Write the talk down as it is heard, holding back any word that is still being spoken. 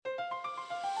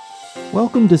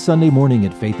Welcome to Sunday Morning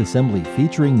at Faith Assembly,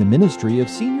 featuring the ministry of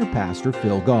Senior Pastor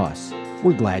Phil Goss.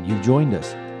 We're glad you've joined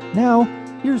us. Now,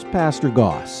 here's Pastor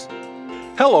Goss.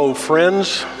 Hello,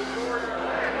 friends.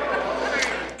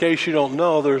 In case you don't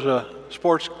know, there's a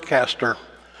sportscaster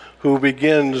who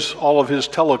begins all of his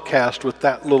telecast with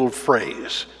that little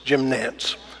phrase, Jim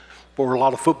Nantz. For a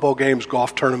lot of football games,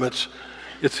 golf tournaments,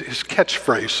 it's his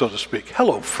catchphrase, so to speak.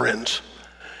 Hello, friends.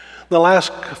 The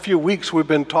last few weeks we've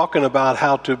been talking about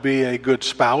how to be a good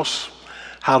spouse,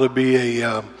 how to be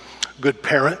a good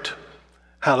parent,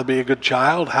 how to be a good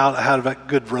child, how to have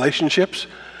good relationships.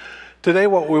 Today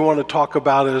what we want to talk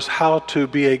about is how to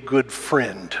be a good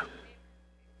friend.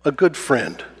 A good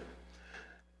friend.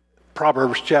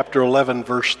 Proverbs chapter 11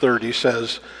 verse 30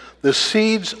 says, "The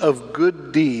seeds of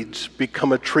good deeds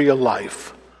become a tree of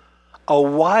life. A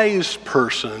wise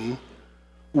person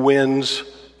wins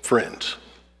friends."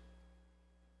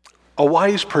 A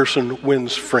wise person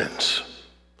wins friends.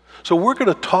 So we're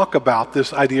going to talk about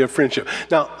this idea of friendship.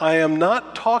 Now, I am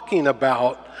not talking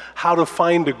about how to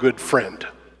find a good friend.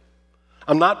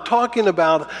 I'm not talking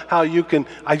about how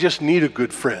I just need a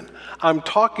good friend. I'm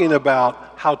talking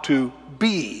about how to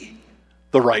be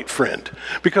the right friend.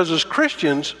 Because as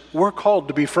Christians, we're called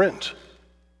to be friends.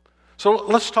 So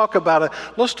let's talk about it.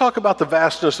 Let's talk about the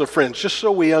vastness of friends, just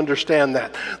so we understand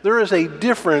that. There is a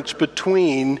difference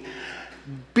between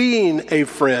being a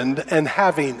friend and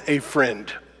having a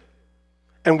friend.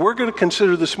 And we're going to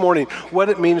consider this morning what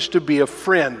it means to be a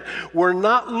friend. We're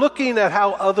not looking at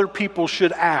how other people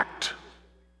should act.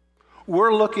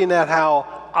 We're looking at how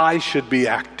I should be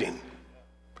acting.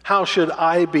 How should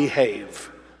I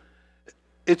behave?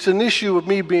 It's an issue of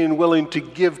me being willing to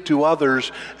give to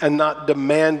others and not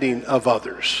demanding of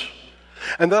others.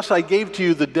 And thus I gave to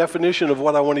you the definition of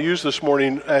what I want to use this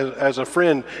morning as a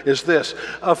friend is this.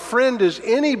 A friend is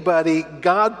anybody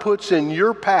God puts in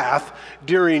your path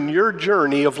during your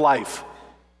journey of life.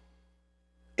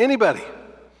 Anybody.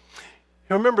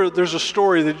 You remember there's a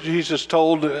story that Jesus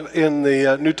told in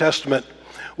the New Testament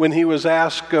when he was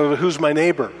asked, who's my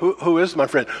neighbor? Who is my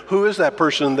friend? Who is that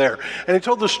person there? And he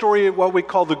told the story of what we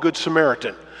call the Good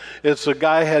Samaritan. It's a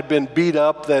guy had been beat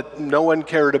up that no one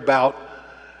cared about.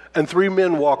 And 3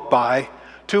 men walked by.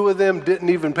 2 of them didn't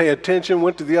even pay attention,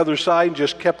 went to the other side and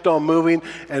just kept on moving,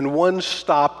 and 1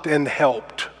 stopped and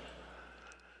helped.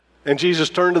 And Jesus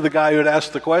turned to the guy who had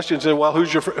asked the question and said, well,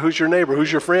 who's your neighbor? Who's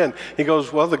your friend? He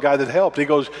goes, well, the guy that helped. He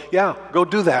goes, yeah, go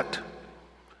do that.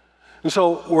 And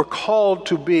so we're called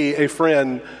to be a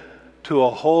friend to a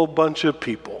whole bunch of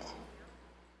people.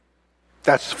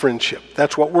 That's friendship.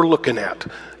 That's what we're looking at.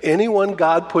 Anyone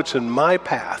God puts in my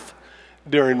path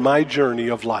during my journey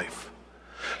of life.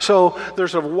 So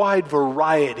there's a wide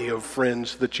variety of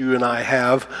friends that you and I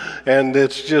have, and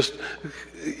it's just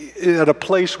at a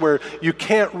place where you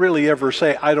can't really ever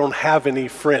say, I don't have any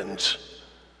friends.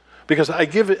 Because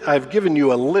I've given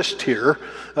you a list here,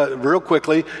 real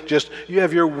quickly, just you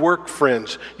have your work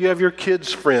friends, you have your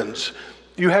kids' friends,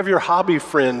 you have your hobby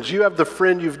friends, you have the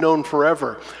friend you've known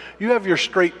forever, you have your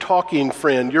straight talking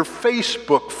friend, your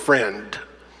Facebook friend,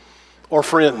 or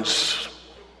friends.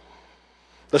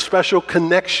 The special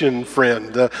connection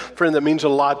friend, the friend that means a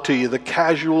lot to you, the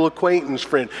casual acquaintance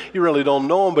friend. You really don't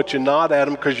know him, but you nod at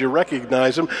him because you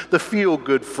recognize him. The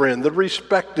feel-good friend, the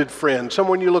respected friend,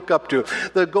 someone you look up to.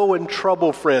 The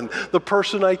go-in-trouble friend, the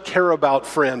person I care about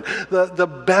friend, the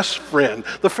best friend,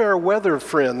 the fair-weather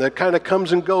friend that kind of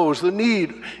comes and goes, the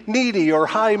needy or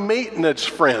high-maintenance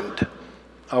friend.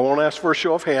 I won't ask for a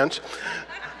show of hands.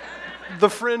 The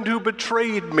friend who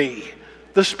betrayed me,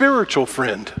 the spiritual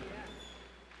friend.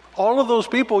 All of those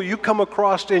people you come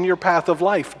across in your path of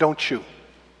life, don't you?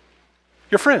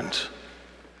 Your friends.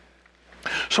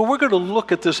 So we're going to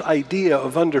look at this idea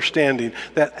of understanding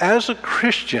that as a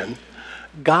Christian,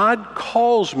 God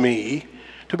calls me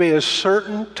to be a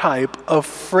certain type of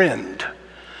friend.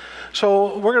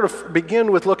 So we're going to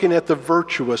begin with looking at the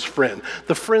virtuous friend,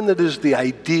 the friend that is the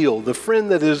ideal, the friend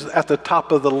that is at the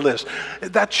top of the list.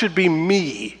 That should be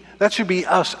me. That should be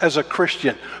us as a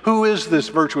Christian. Who is this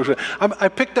virtuous friend? I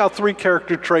picked out 3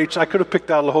 character traits. I could have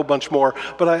picked out a whole bunch more,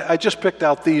 but I just picked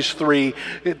out these 3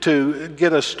 to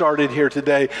get us started here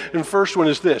today. And the first one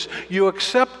is this. You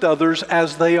accept others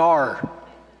as they are.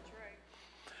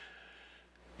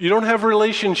 You don't have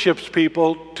relationships,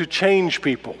 people, to change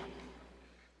people.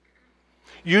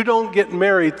 You don't get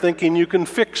married thinking you can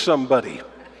fix somebody.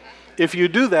 If you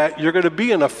do that, you're going to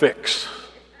be in a fix.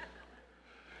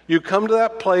 You come to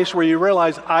that place where you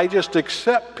realize, I just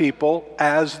accept people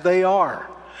as they are.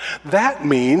 That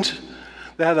means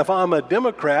that if I'm a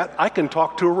Democrat, I can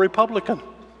talk to a Republican.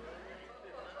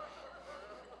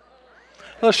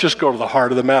 Let's just go to the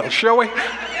heart of the matter, shall we?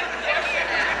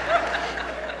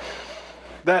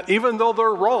 That even though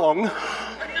they're wrong,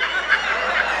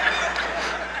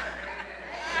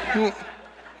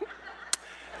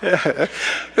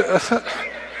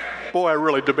 boy, I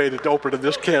really debated opening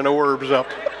this can of worms up.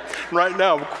 Right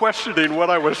now, I'm questioning what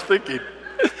I was thinking.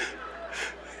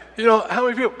 You know, how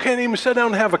many people can't even sit down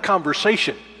and have a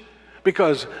conversation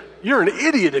because you're an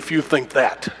idiot if you think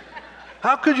that.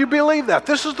 How could you believe that?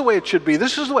 This is the way it should be.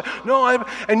 This is the way. No,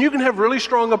 and you can have really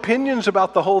strong opinions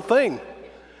about the whole thing.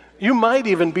 You might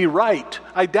even be right.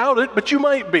 I doubt it, but you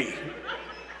might be.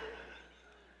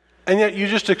 And yet you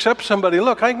just accept somebody.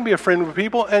 Look, I can be a friend with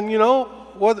people, and you know,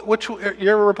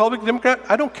 you're a Republican, Democrat?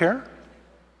 I don't care.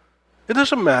 It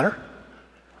doesn't matter.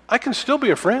 I can still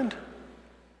be a friend.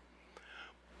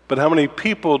 But how many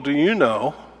people do you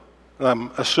know, I'm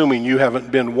assuming you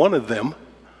haven't been one of them,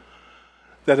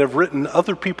 that have written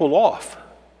other people off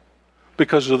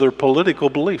because of their political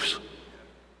beliefs?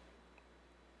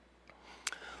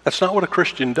 That's not what a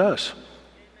Christian does.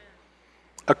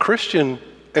 A Christian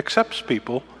accepts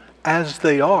people as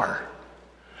they are.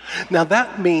 Now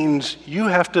that means you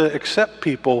have to accept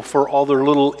people for all their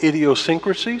little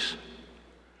idiosyncrasies.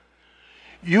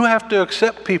 You have to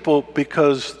accept people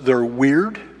because they're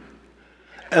weird.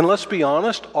 And let's be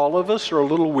honest, all of us are a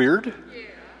little weird.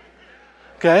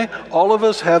 Okay? All of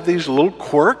us have these little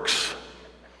quirks,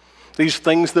 these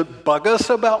things that bug us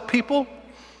about people,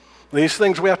 these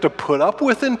things we have to put up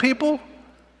with in people,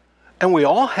 and we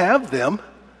all have them.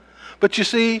 But you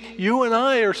see, you and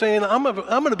I are saying, I'm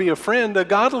going to be a friend, a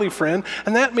godly friend,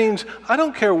 and that means I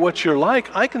don't care what you're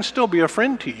like, I can still be a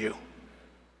friend to you.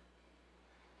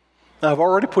 Now, I've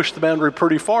already pushed the boundary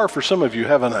pretty far for some of you,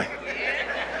 haven't I?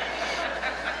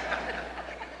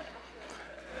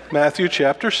 Matthew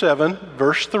chapter 7,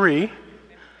 verse 3.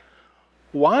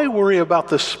 Why worry about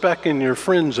the speck in your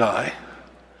friend's eye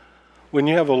when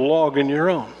you have a log in your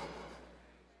own?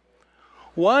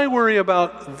 Why worry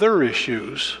about their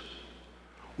issues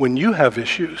when you have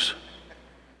issues?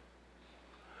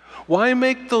 Why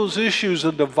make those issues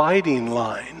a dividing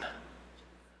line?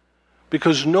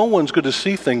 Because no one's going to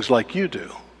see things like you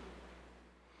do.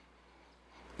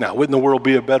 Now, wouldn't the world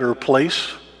be a better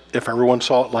place if everyone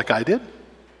saw it like I did?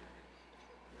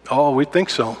 Oh, we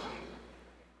think so.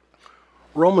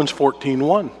 Romans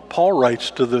 14:1, Paul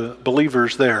writes to the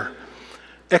believers there,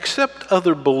 accept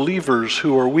other believers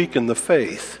who are weak in the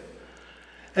faith,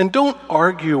 and don't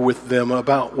argue with them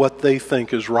about what they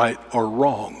think is right or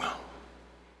wrong.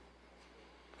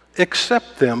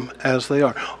 Accept them as they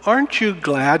are. Aren't you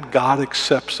glad God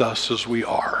accepts us as we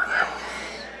are?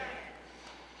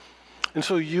 And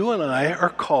so you and I are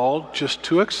called just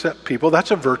to accept people.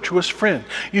 That's a virtuous friend.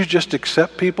 You just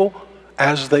accept people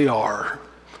as they are.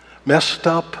 Messed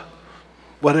up,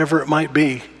 whatever it might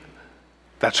be,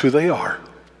 that's who they are.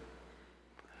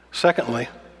 Secondly,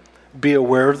 be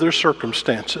aware of their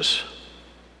circumstances.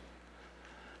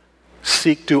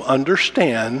 Seek to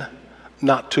understand,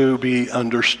 not to be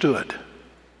understood.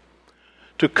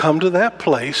 To come to that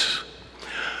place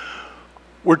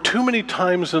where too many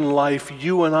times in life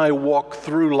you and I walk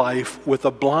through life with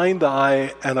a blind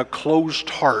eye and a closed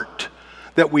heart,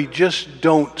 that we just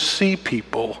don't see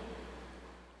people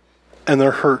and their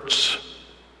hurts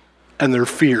and their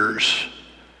fears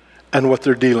and what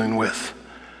they're dealing with.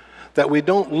 That we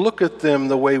don't look at them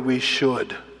the way we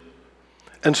should.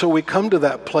 And so we come to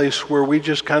that place where we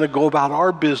just kind of go about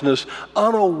our business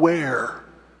unaware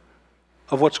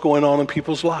of what's going on in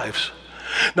people's lives.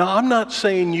 Now, I'm not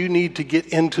saying you need to get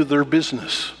into their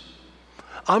business.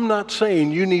 I'm not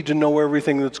saying you need to know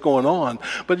everything that's going on.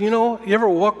 But you know, you ever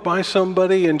walk by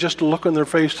somebody and just a look on their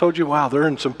face told you, wow, they're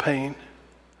in some pain?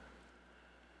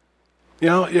 You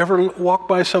know, you ever walk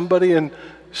by somebody and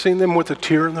seen them with a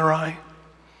tear in their eye?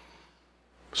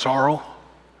 Sorrow?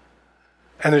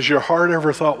 And has your heart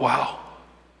ever thought, wow?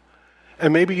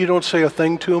 And maybe you don't say a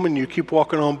thing to them and you keep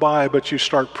walking on by, but you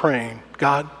start praying,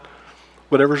 God,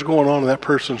 whatever's going on in that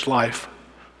person's life,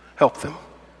 help them.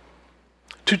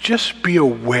 To just be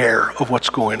aware of what's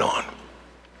going on.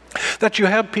 That you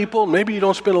have people, maybe you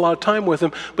don't spend a lot of time with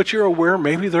them, but you're aware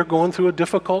maybe they're going through a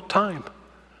difficult time.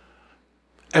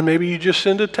 And maybe you just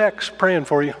send a text praying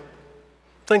for you,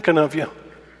 thinking of you.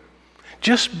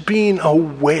 Just being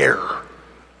aware.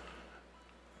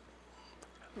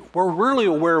 We're really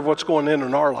aware of what's going on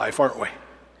in our life, aren't we?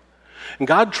 And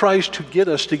God tries to get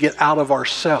us to get out of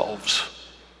ourselves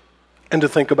and to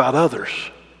think about others.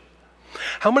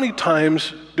 How many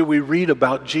times do we read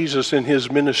about Jesus in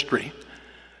his ministry?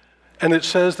 And it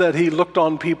says that he looked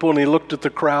on people and he looked at the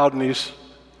crowd and he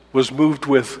was moved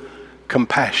with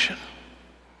compassion.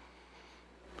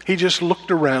 He just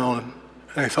looked around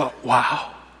and he thought,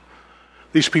 wow,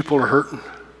 these people are hurting.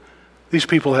 These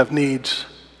people have needs.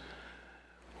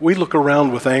 We look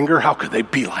around with anger. How could they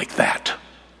be like that?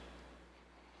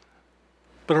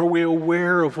 But are we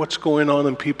aware of what's going on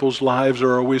in people's lives,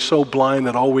 or are we so blind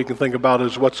that all we can think about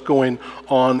is what's going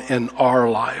on in our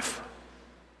life?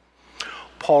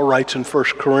 Paul writes in 1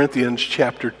 Corinthians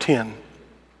chapter 10.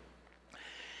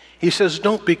 He says,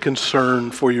 don't be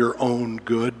concerned for your own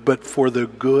good, but for the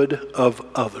good of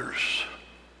others.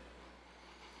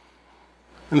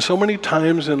 And so many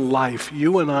times in life,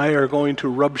 you and I are going to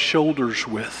rub shoulders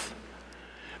with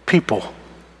people,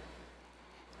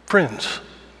 friends,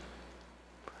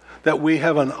 that we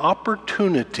have an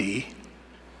opportunity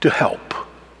to help.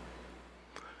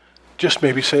 Just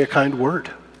maybe say a kind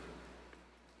word.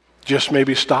 Just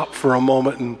maybe stop for a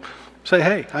moment and say,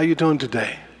 hey, how you doing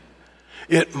today?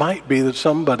 It might be that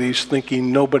somebody's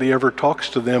thinking nobody ever talks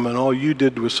to them and all you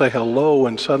did was say hello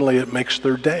and suddenly it makes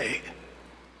their day.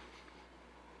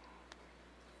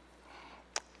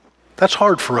 That's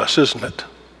hard for us, isn't it?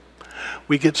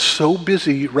 We get so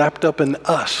busy wrapped up in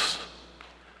us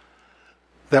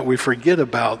that we forget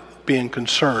about being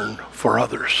concerned for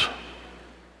others.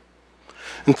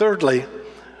 And thirdly,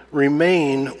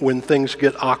 remain when things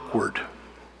get awkward.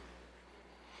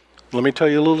 Let me tell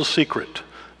you a little secret.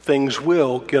 Things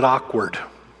will get awkward.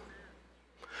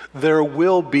 There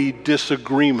will be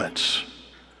disagreements.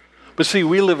 But see,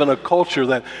 we live in a culture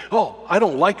that, oh, I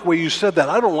don't like the way you said that.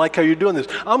 I don't like how you're doing this.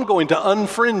 I'm going to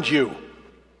unfriend you.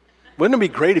 Wouldn't it be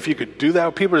great if you could do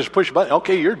that? People just push a button.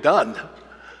 Okay, you're done.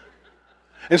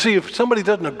 And see, if somebody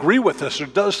doesn't agree with us or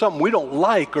does something we don't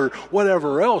like or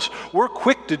whatever else, we're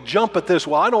quick to jump at this.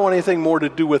 Well, I don't want anything more to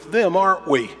do with them, aren't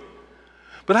we?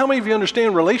 But how many of you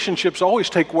understand relationships always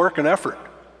take work and effort?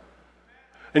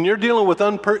 And you're dealing with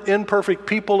imperfect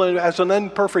people as an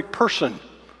imperfect person.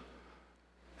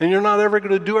 And you're not ever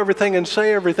going to do everything and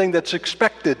say everything that's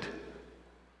expected.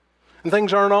 And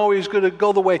things aren't always going to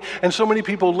go the way. And so many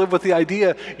people live with the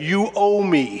idea, you owe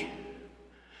me.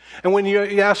 And when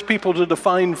you ask people to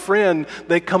define friend,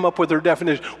 they come up with their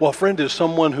definition. Well, friend is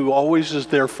someone who always is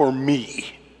there for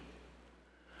me.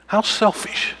 How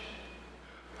selfish.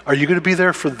 Are you going to be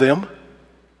there for them?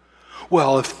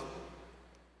 Well, if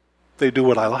they do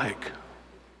what I like.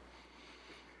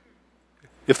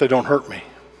 If they don't hurt me.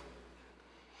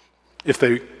 If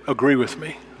they agree with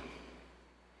me.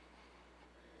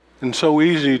 And so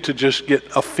easy to just get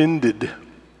offended.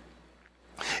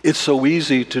 It's so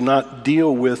easy to not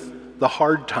deal with the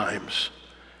hard times.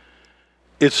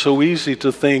 It's so easy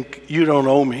to think, you don't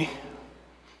owe me.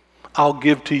 I'll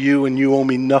give to you and you owe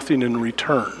me nothing in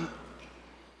return.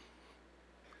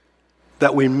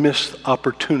 That we miss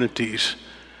opportunities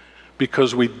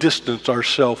because we distance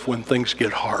ourselves when things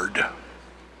get hard.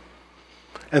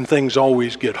 And things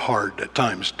always get hard at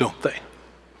times, don't they?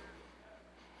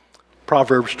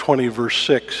 Proverbs 20, verse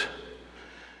 6.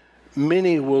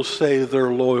 Many will say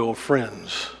they're loyal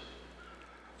friends,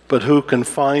 but who can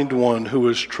find one who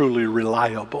is truly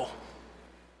reliable?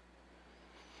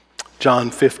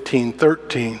 John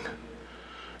 15:13.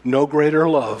 No greater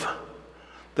love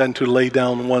than to lay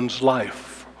down one's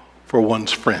life for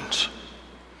one's friends.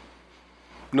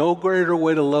 No greater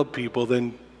way to love people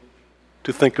than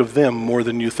to think of them more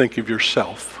than you think of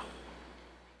yourself.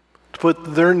 To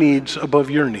put their needs above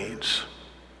your needs.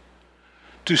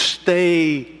 To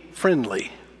stay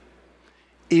friendly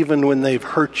even when they've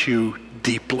hurt you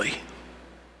deeply.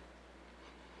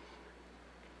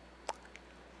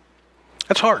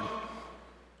 That's hard.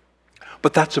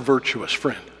 But that's a virtuous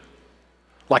friend.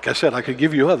 Like I said, I could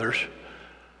give you others.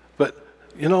 But,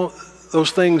 you know,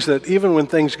 those things that even when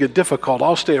things get difficult,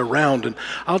 I'll stay around and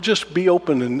I'll just be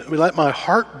open and let my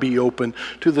heart be open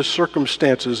to the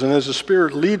circumstances. And as the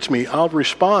Spirit leads me, I'll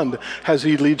respond as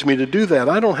He leads me to do that.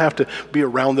 I don't have to be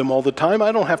around them all the time.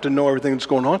 I don't have to know everything that's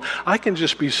going on. I can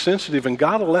just be sensitive and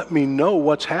God will let me know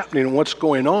what's happening and what's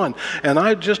going on. And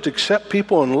I just accept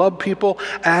people and love people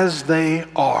as they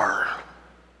are.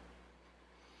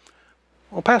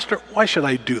 Well, Pastor, why should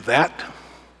I do that?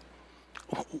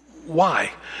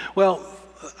 Why? Well,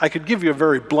 I could give you a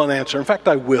very blunt answer. In fact,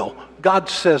 I will. God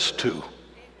says to.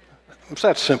 It's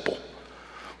that simple.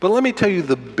 But let me tell you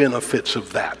the benefits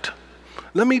of that.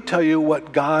 Let me tell you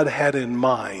what God had in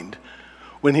mind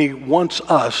when He wants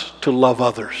us to love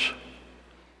others.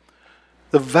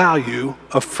 The value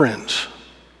of friends.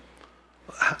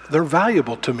 They're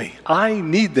valuable to me. I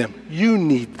need them. You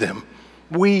need them.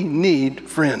 We need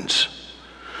friends.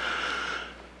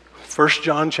 1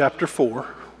 John chapter 4.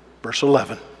 Verse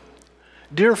 11,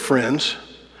 dear friends,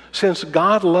 since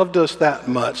God loved us that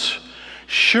much,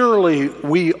 surely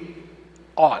we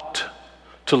ought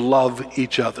to love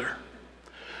each other.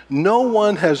 No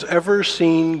one has ever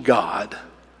seen God,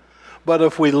 but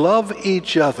if we love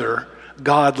each other,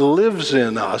 God lives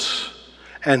in us,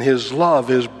 and his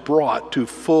love is brought to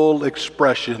full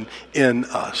expression in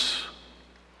us.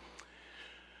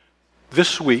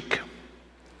 This week,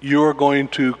 you're going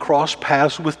to cross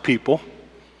paths with people.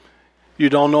 You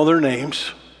don't know their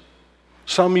names.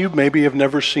 Some you maybe have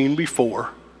never seen before.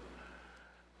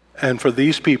 And for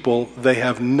these people, they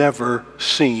have never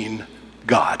seen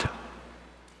God.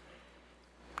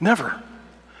 Never.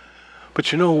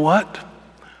 But you know what?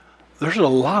 There's a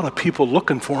lot of people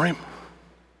looking for him.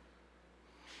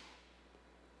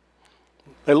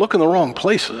 They look in the wrong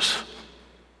places,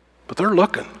 but they're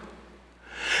looking.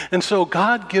 And so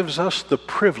God gives us the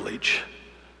privilege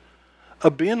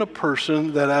of being a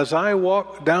person that as I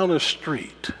walk down a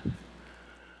street,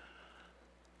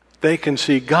 they can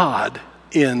see God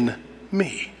in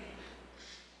me.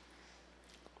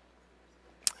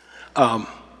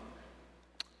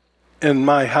 In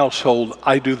my household,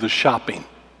 I do the shopping.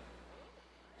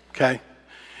 Okay?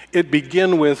 It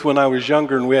began with when I was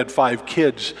younger and we had 5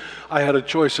 kids, I had a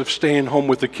choice of staying home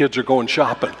with the kids or going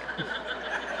shopping.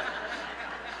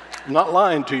 I'm not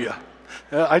lying to you.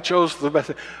 I chose the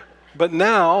best. But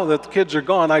now that the kids are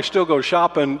gone, I still go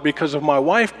shopping because if my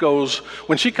wife goes,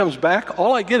 when she comes back,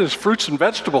 all I get is fruits and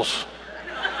vegetables.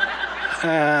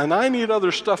 And I need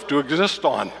other stuff to exist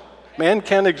on. Man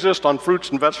can't exist on fruits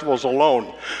and vegetables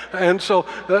alone. And so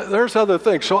there's other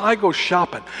things. So I go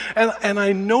shopping. And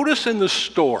I notice in the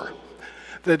store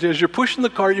that as you're pushing the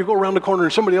cart, you go around the corner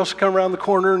and somebody else come around the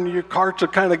corner and your carts are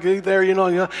kind of there, you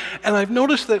know. And I've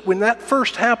noticed that when that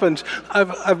first happens,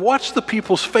 I've watched the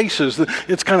people's faces.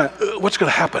 It's kind of, what's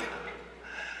going to happen?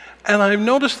 And I've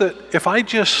noticed that if I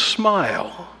just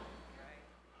smile,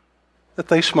 that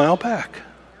they smile back.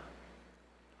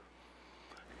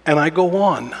 And I go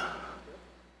on.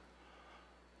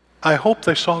 I hope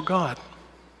they saw God.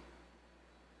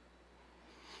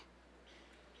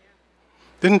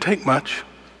 Didn't take much.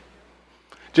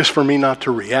 Just for me not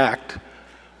to react,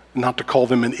 not to call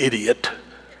them an idiot,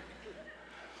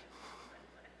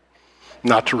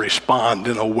 not to respond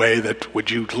in a way that, would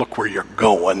you look where you're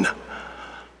going?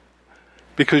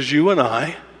 Because you and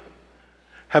I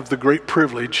have the great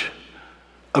privilege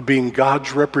of being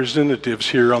God's representatives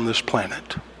here on this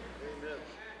planet.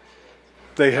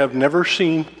 They have never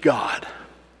seen God,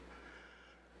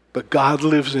 but God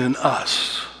lives in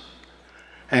us,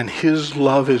 and his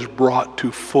love is brought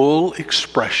to full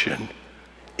expression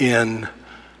in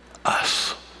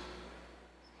us.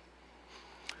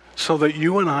 So that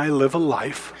you and I live a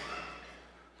life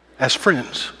as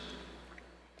friends,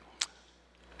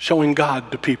 showing God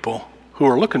to people who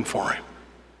are looking for him.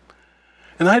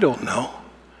 And I don't know.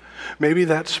 Maybe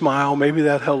that smile, maybe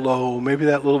that hello, maybe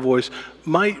that little voice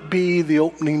might be the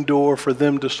opening door for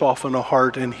them to soften a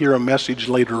heart and hear a message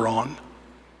later on.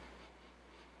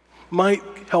 Might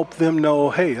help them know,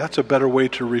 hey, that's a better way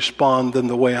to respond than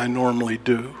the way I normally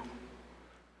do.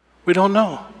 We don't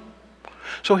know.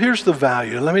 So here's the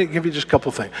value. Let me give you just a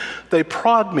couple things. They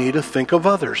prod me to think of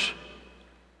others.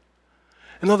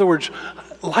 In other words,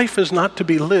 life is not to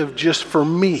be lived just for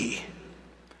me.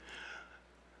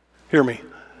 Hear me.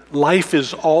 Life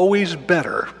is always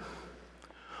better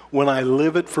when I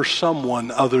live it for someone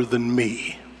other than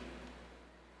me.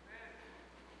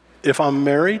 If I'm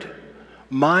married,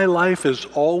 my life is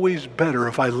always better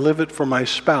if I live it for my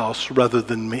spouse rather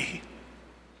than me.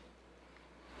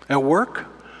 At work,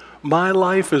 my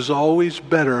life is always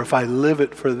better if I live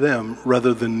it for them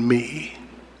rather than me.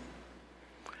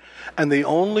 And the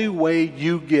only way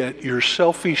you get your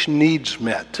selfish needs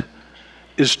met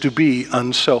is to be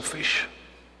unselfish.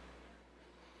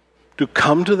 To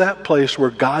come to that place where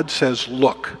God says,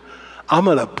 look, I'm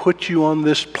going to put you on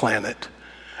this planet,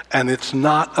 and it's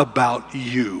not about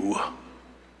you.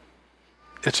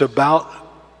 It's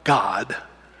about God,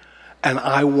 and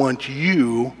I want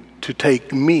you to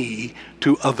take me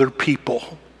to other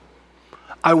people.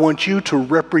 I want you to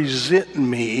represent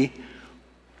me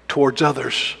towards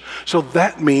others. So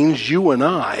that means you and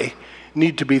I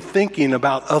need to be thinking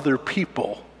about other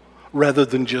people rather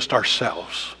than just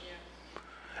ourselves.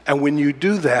 And when you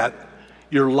do that,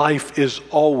 your life is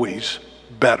always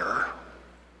better.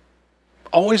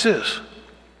 Always is.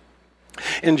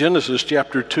 In Genesis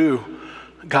chapter 2,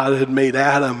 God had made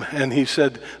Adam, and he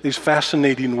said these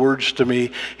fascinating words to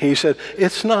me. He said,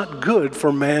 it's not good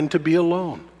for man to be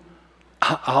alone.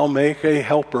 I'll make a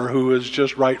helper who is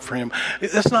just right for him.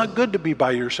 It's not good to be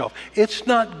by yourself. It's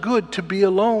not good to be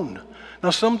alone.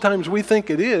 Now, sometimes we think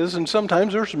it is, and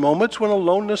sometimes there's moments when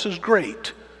aloneness is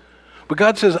great. But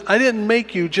God says, I didn't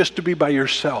make you just to be by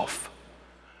yourself.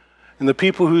 And the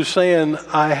people who are saying,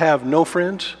 I have no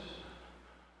friends,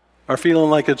 are feeling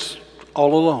like it's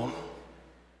all alone.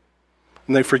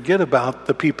 And they forget about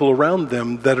the people around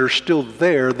them that are still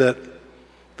there that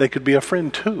they could be a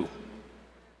friend to.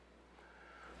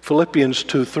 Philippians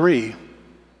 2:3.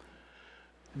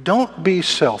 Don't be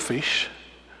selfish.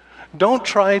 Don't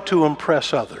try to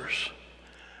impress others.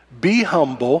 Be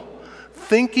humble,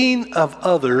 thinking of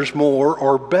others more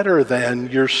or better than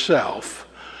yourself.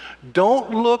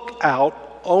 Don't look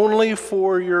out only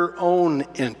for your own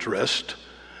interest,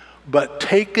 but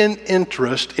take an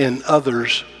interest in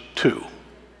others too.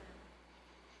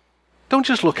 Don't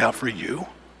just look out for you.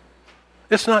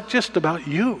 It's not just about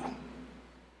you.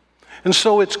 And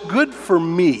so it's good for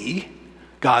me,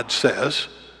 God says,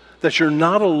 that you're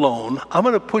not alone. I'm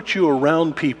going to put you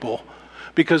around people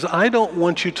because I don't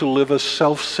want you to live a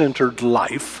self-centered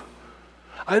life.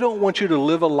 I don't want you to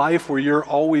live a life where you're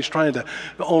always trying to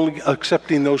only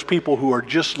accepting those people who are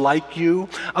just like you.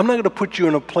 I'm not going to put you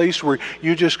in a place where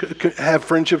you just have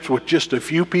friendships with just a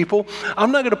few people.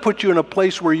 I'm not going to put you in a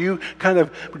place where you kind of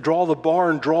draw the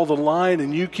bar and draw the line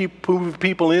and you keep moving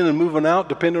people in and moving out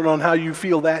depending on how you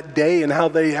feel that day and how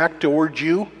they act towards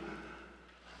you.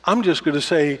 I'm just going to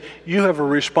say you have a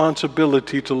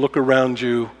responsibility to look around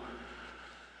you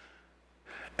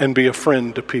and be a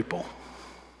friend to people.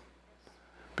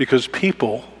 Because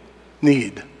people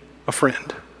need a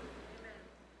friend.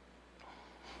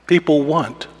 People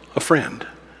want a friend.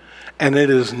 And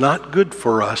it is not good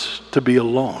for us to be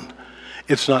alone.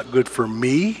 It's not good for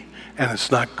me, and it's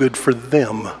not good for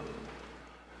them.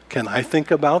 Can I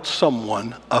think about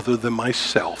someone other than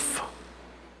myself?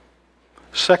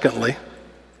 Secondly,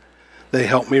 they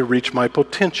help me reach my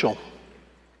potential.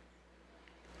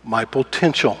 My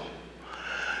potential.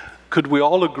 Could we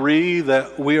all agree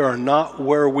that we are not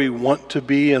where we want to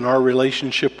be in our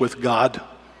relationship with God?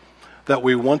 That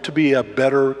we want to be a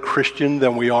better Christian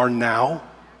than we are now?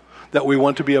 That we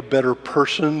want to be a better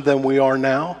person than we are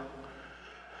now?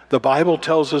 The Bible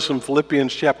tells us in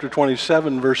Philippians chapter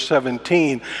 27, verse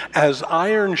 17, as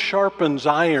iron sharpens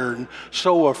iron,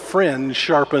 so a friend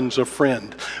sharpens a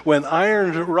friend. When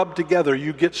irons rub together,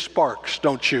 you get sparks,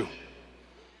 don't you?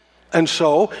 And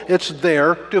so it's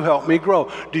there to help me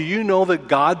grow. Do you know that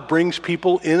God brings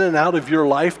people in and out of your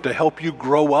life to help you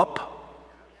grow up?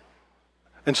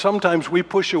 And sometimes we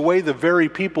push away the very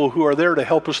people who are there to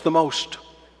help us the most.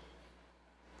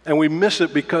 And we miss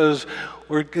it because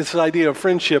this idea of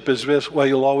friendship is this, well,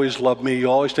 you'll always love me,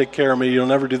 you'll always take care of me, you'll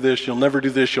never do this, you'll never do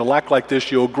this, you'll act like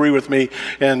this, you'll agree with me,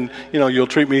 and you'll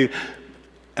treat me,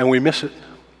 and we miss it.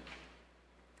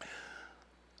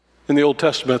 In the Old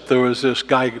Testament, there was this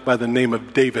guy by the name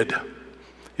of David.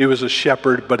 He was a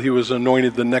shepherd, but he was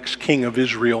anointed the next king of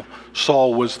Israel.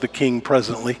 Saul was the king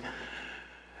presently.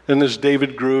 And as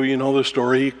David grew, you know the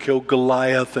story, he killed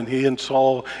Goliath, and he and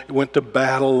Saul went to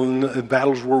battle, and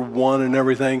battles were won and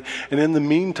everything. And in the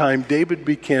meantime, David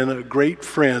became a great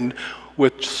friend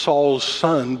with Saul's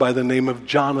son by the name of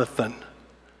Jonathan.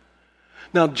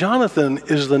 Now, Jonathan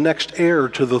is the next heir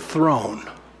to the throne.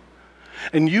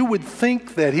 And you would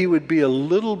think that he would be a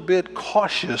little bit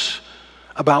cautious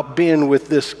about being with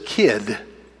this kid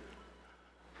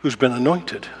who's been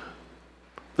anointed.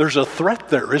 There's a threat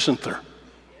there, isn't there?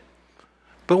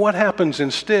 But what happens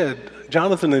instead?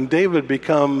 Jonathan and David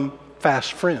become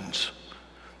fast friends.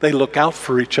 They look out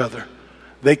for each other.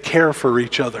 They care for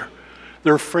each other.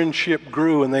 Their friendship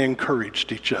grew and they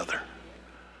encouraged each other.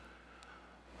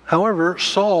 However,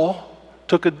 Saul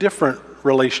took a different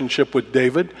relationship with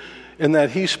David in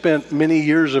that he spent many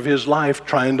years of his life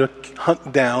trying to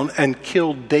hunt down and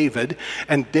kill David,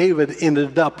 and David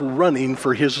ended up running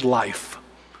for his life,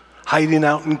 hiding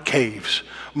out in caves,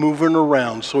 moving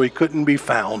around so he couldn't be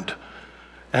found.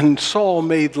 And Saul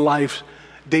made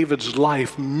David's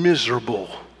life miserable.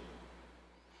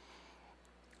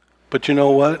 But you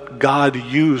know what? God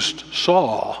used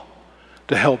Saul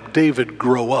to help David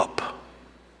grow up.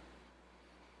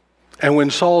 And when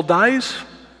Saul dies,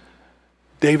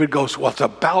 David goes, well, it's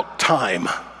about time.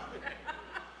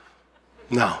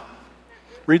 Now,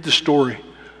 read the story.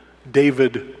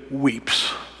 David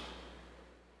weeps.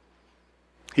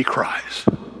 He cries.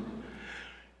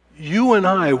 You and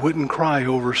I wouldn't cry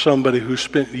over somebody who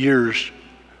spent years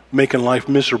making life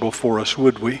miserable for us,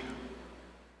 would we?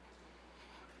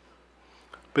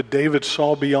 But David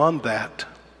saw beyond that,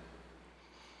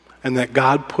 and that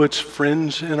God puts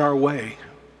friends in our way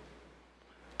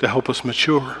to help us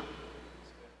mature,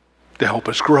 to help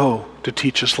us grow, to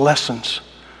teach us lessons.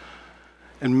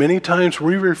 And many times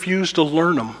we refuse to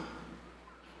learn them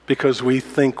because we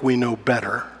think we know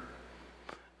better.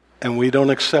 and we don't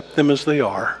accept them as they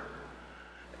are,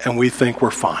 and we think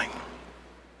we're fine.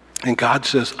 And God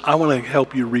says, I want to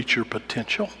help you reach your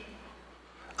potential.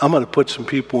 I'm going to put some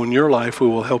people in your life who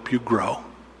will help you grow.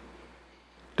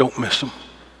 Don't miss them.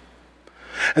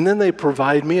 And then they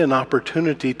provide me an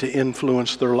opportunity to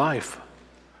influence their life.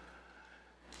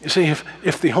 You see,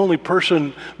 if the only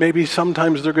person maybe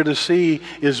sometimes they're going to see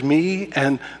is me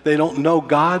and they don't know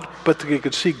God, but they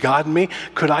could see God in me,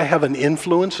 could I have an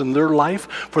influence in their life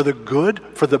for the good,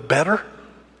 for the better?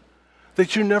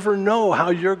 That you never know how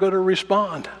you're going to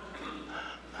respond.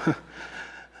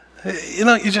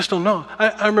 You just don't know.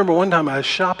 I remember one time I was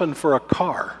shopping for a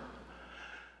car.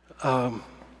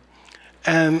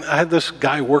 And I had this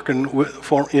guy working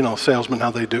for, salesmen,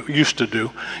 how they used to do.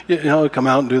 Come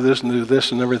out and do this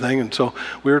and everything. And so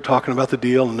we were talking about the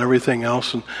deal and everything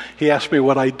else. And he asked me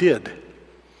what I did.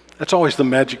 That's always the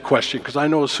magic question, because I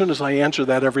know as soon as I answer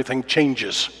that, everything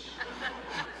changes.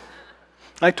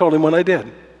 I told him what I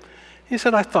did. He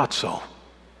said, I thought so.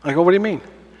 I go, what do you mean?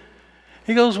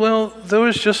 He goes, well, there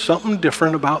was just something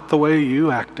different about the way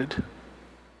you acted.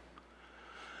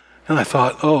 And I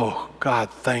thought, oh,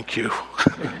 God, thank you.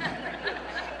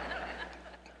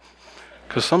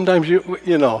 Because sometimes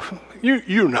you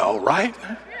know, right?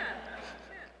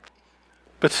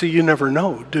 But see, you never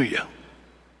know, do you?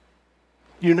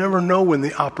 You never know when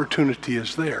the opportunity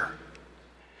is there.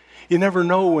 You never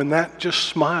know when that just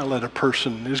smile at a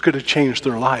person is going to change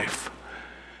their life.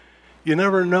 You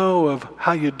never know of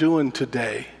how you're doing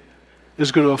today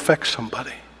is going to affect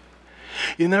somebody.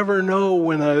 You never know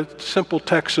when a simple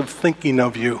text of thinking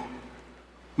of you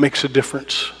makes a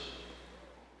difference.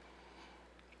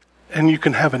 And you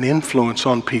can have an influence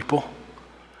on people,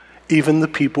 even the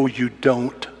people you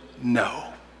don't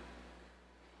know.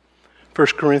 1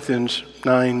 Corinthians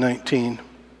 9:19.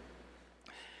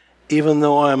 Even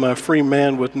though I am a free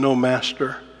man with no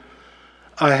master,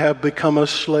 I have become a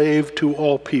slave to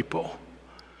all people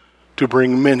to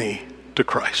bring many to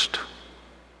Christ.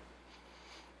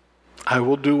 I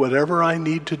will do whatever I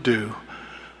need to do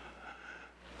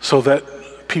so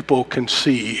that people can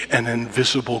see an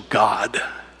invisible God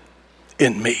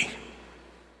in me.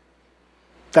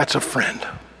 That's a friend.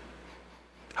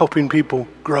 Helping people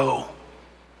grow,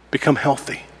 become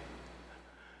healthy,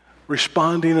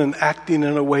 responding and acting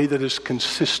in a way that is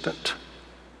consistent,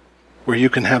 where you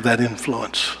can have that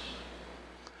influence.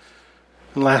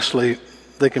 And lastly,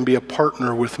 they can be a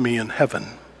partner with me in heaven.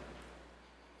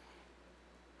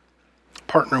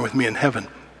 Partner with me in heaven.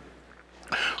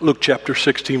 Luke chapter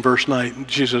 16, verse 9,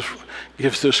 Jesus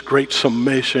gives this great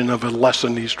summation of a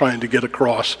lesson he's trying to get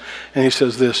across. And he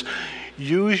says this,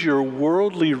 use your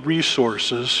worldly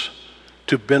resources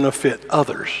to benefit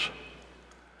others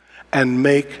and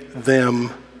make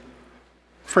them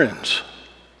friends.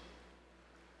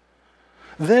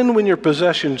 Then when your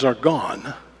possessions are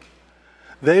gone,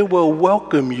 they will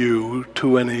welcome you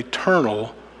to an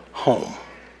eternal home.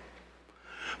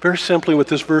 Very simply, what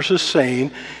this verse is saying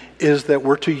is that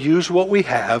we're to use what we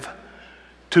have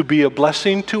to be a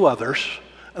blessing to others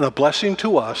and a blessing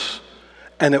to us,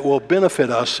 and it will benefit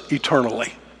us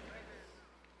eternally.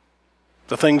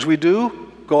 The things we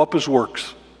do go up as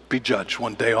works, be judged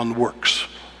one day on works.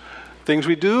 Things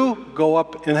we do go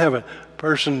up in heaven.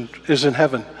 Person is in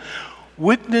heaven.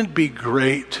 Wouldn't it be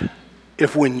great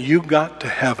if when you got to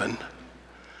heaven,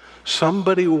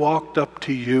 somebody walked up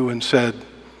to you and said,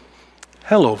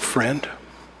 hello, friend.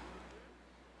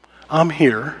 I'm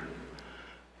here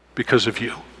because of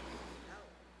you.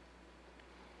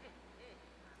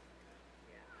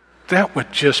 That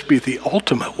would just be the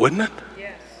ultimate, wouldn't it?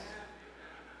 Yes.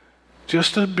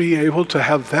 Just to be able to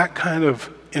have that kind of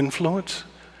influence.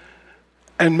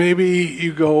 And maybe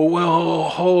you go,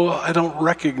 well, I don't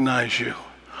recognize you.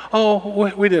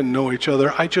 Oh, we didn't know each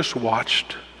other. I just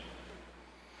watched.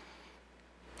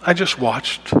 I just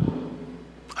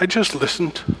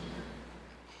listened.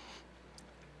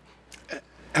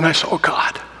 And I saw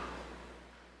God.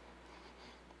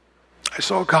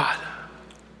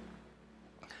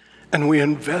 And we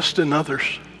invest in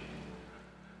others.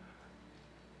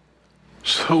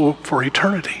 So for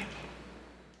eternity.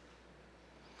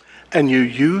 And you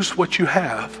use what you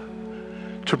have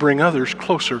to bring others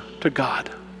closer to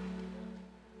God.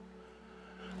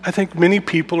 I think many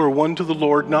people are won to the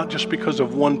Lord not just because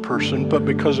of one person, but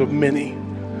because of many.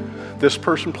 This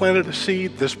person planted a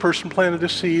seed, this person planted a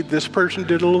seed, this person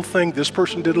did a little thing, this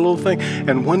person did a little thing,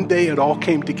 and one day it all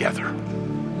came together.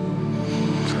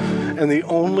 And the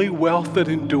only wealth that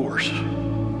endures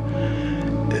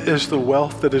is the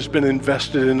wealth that has been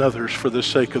invested in others for the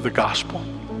sake of the gospel.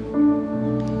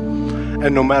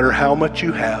 And no matter how much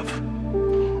you have,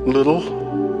 little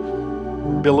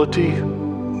ability,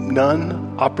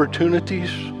 none. Opportunities,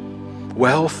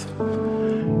 wealth.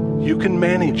 You can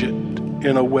manage it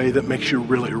in a way that makes you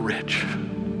really rich.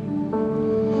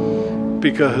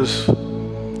 Because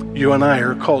you and I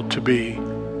are called to be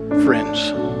friends.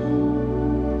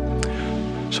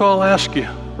 So I'll ask you,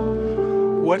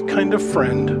 what kind of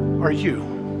friend are you?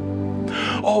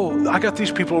 Oh, I got these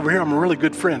people over here. I'm a really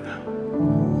good friend.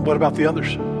 What about the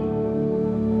others?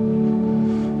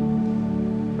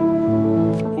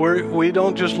 We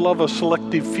don't just love a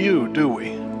selective few, do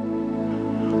we?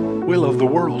 We love the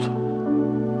world.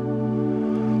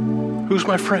 Who's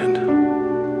my friend?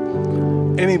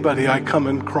 Anybody I come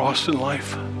across in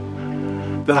life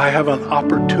that I have an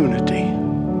opportunity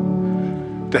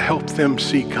to help them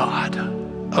see God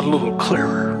a little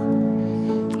clearer,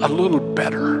 a little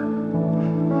better.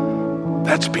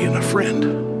 That's being a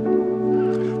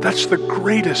friend. That's the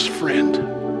greatest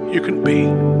friend you can be.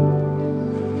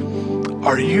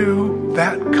 Are you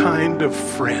that kind of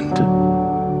friend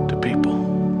to people?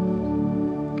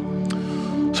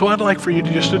 So I'd like for you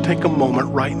to take a moment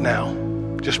right now,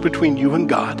 just between you and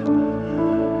God,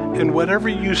 and whatever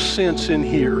you sense in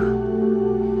here,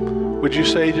 would you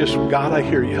say just, God, I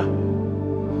hear you.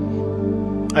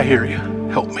 I hear you.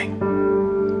 Help me.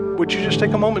 Would you just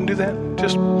take a moment and do that?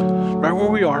 Just right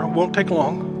where we are. It won't take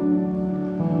long.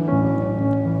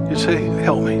 You say,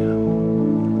 help me.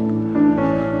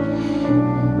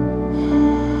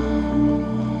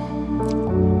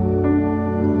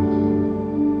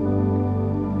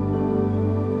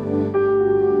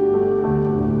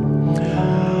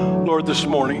 Lord, this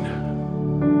morning,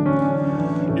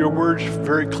 your word's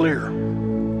very clear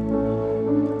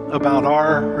about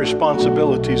our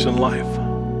responsibilities in life.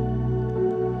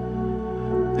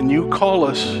 And you call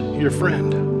us your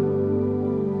friend.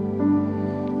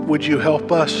 Would you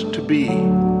help us to be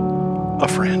a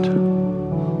friend?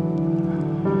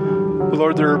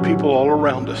 Lord, there are people all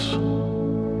around us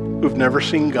who've never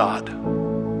seen God,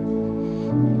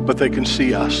 but they can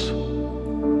see us.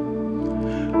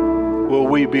 Will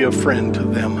we be a friend to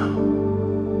them?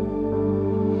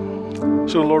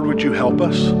 So, Lord, would you help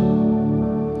us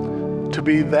to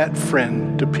be that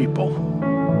friend to people?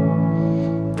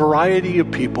 Variety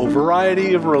of people,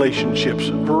 variety of relationships,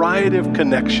 variety of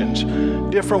connections,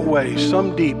 different ways,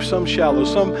 some deep, some shallow,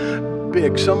 some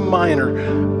big, some minor,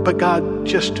 but God,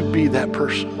 just to be that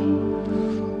person.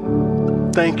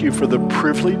 Thank you for the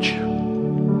privilege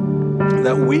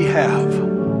that we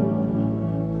have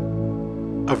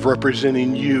of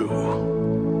representing you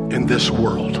in this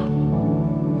world.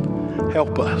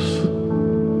 Help us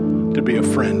to be a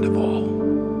friend of all.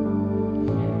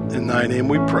 In thy name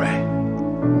we pray.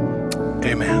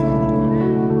 Amen.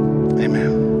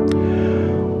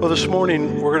 Amen. Well, this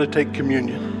morning we're going to take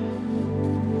communion.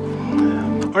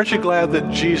 Aren't you glad that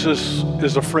Jesus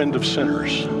is a friend of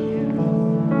sinners?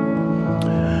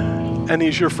 And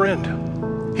he's your friend.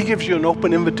 He gives you an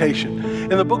open invitation.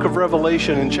 In the book of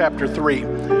Revelation in chapter 3,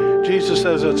 Jesus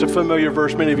says, it's a familiar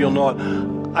verse, many of you will know it,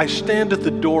 I stand at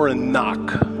the door and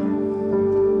knock.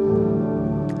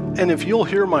 And if you'll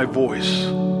hear my voice,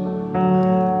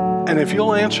 and if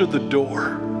you'll answer the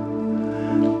door,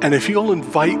 and if you'll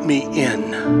invite me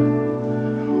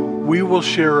in, we will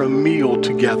share a meal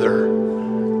together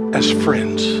as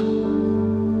friends.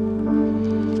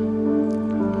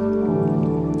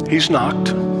 He's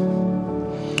knocked.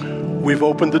 We've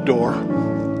opened the door,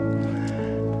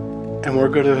 and we're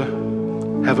going to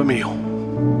have a meal.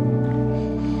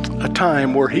 A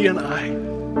time where he and I,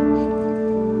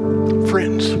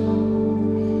 friends,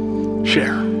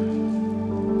 share.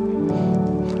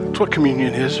 That's what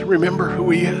communion is. Remember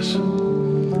who he is.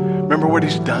 Remember what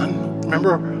he's done.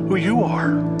 Remember who you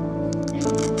are.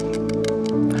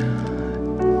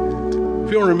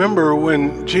 If you'll remember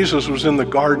when Jesus was in the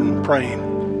garden praying,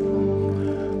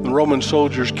 the Roman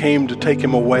soldiers came to take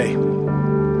him away.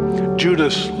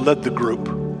 Judas led the group,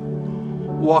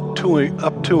 walked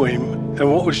up to him,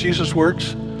 and what was Jesus'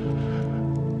 words?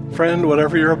 Friend,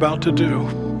 whatever you're about to do,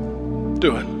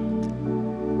 do it.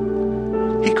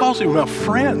 He calls him a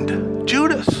friend,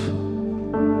 Judas.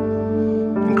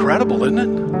 Incredible, isn't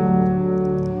it?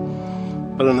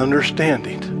 But an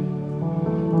understanding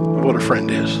of what a friend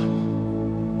is.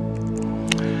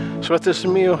 So at this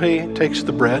meal, he takes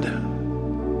the bread.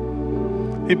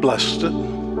 He blessed it.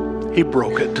 He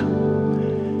broke it.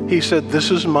 He said,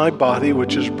 this is my body,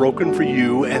 which is broken for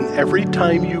you, and every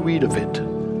time you eat of it,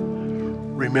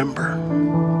 remember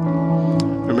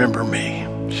me.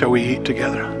 Shall we eat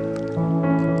together?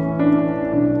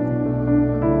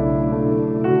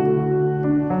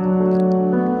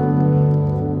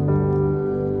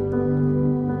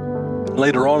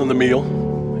 Later on in the meal,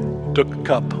 took a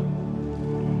cup.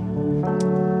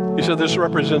 He said, this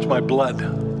represents my blood.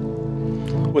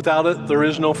 Without it, there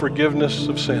is no forgiveness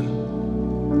of sin.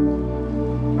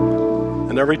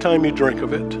 And every time you drink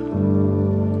of it,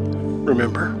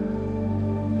 remember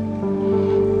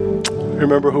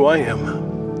who I am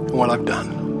and what I've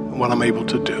done and what I'm able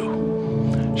to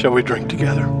do. Shall we drink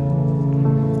together?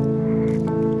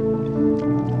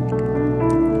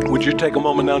 Would you take a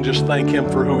moment now and just thank him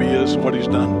for who he is and what he's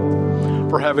done,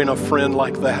 for having a friend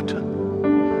like that?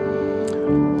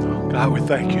 God, we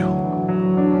thank you.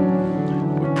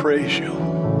 We praise you.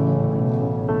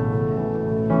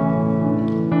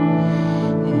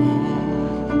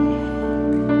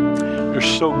 You're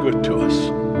so good to us.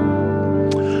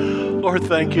 Lord,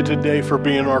 thank you today for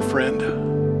being our friend.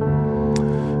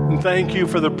 And thank you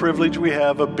for the privilege we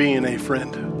have of being a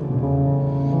friend.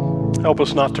 Help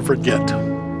us not to forget.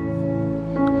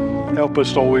 Help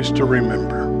us always to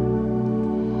remember.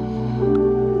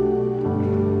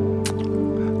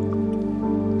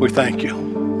 We thank you.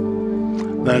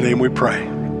 In thy name we pray.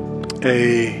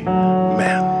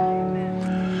 Amen.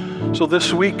 So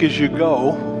this week as you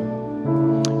go,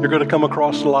 you're going to come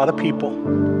across a lot of people.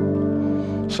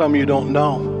 Some you don't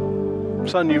know.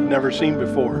 Some you've never seen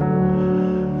before.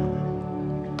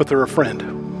 But they're a friend.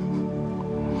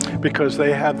 Because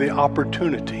they have the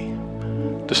opportunity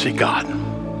to see God.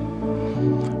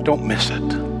 Don't miss it.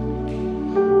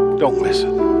 Don't miss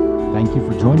it. Thank you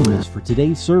for joining us for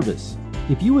today's service.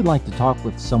 If you would like to talk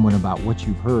with someone about what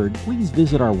you've heard, please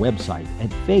visit our website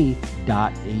at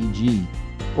faith.ag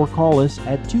or call us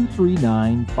at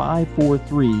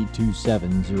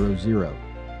 239-543-2700.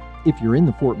 If you're in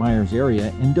the Fort Myers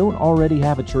area and don't already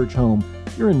have a church home,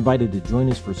 you're invited to join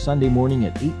us for Sunday morning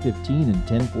at 8:15 and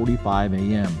 10:45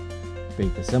 a.m.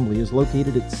 Faith Assembly is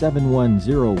located at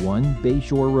 7101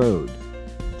 Bayshore Road.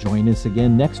 Join us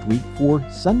again next week for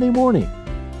Sunday Morning.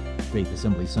 Faith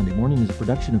Assembly Sunday Morning is a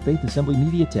production of Faith Assembly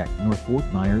Media Tech, North Fort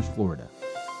Myers, Florida.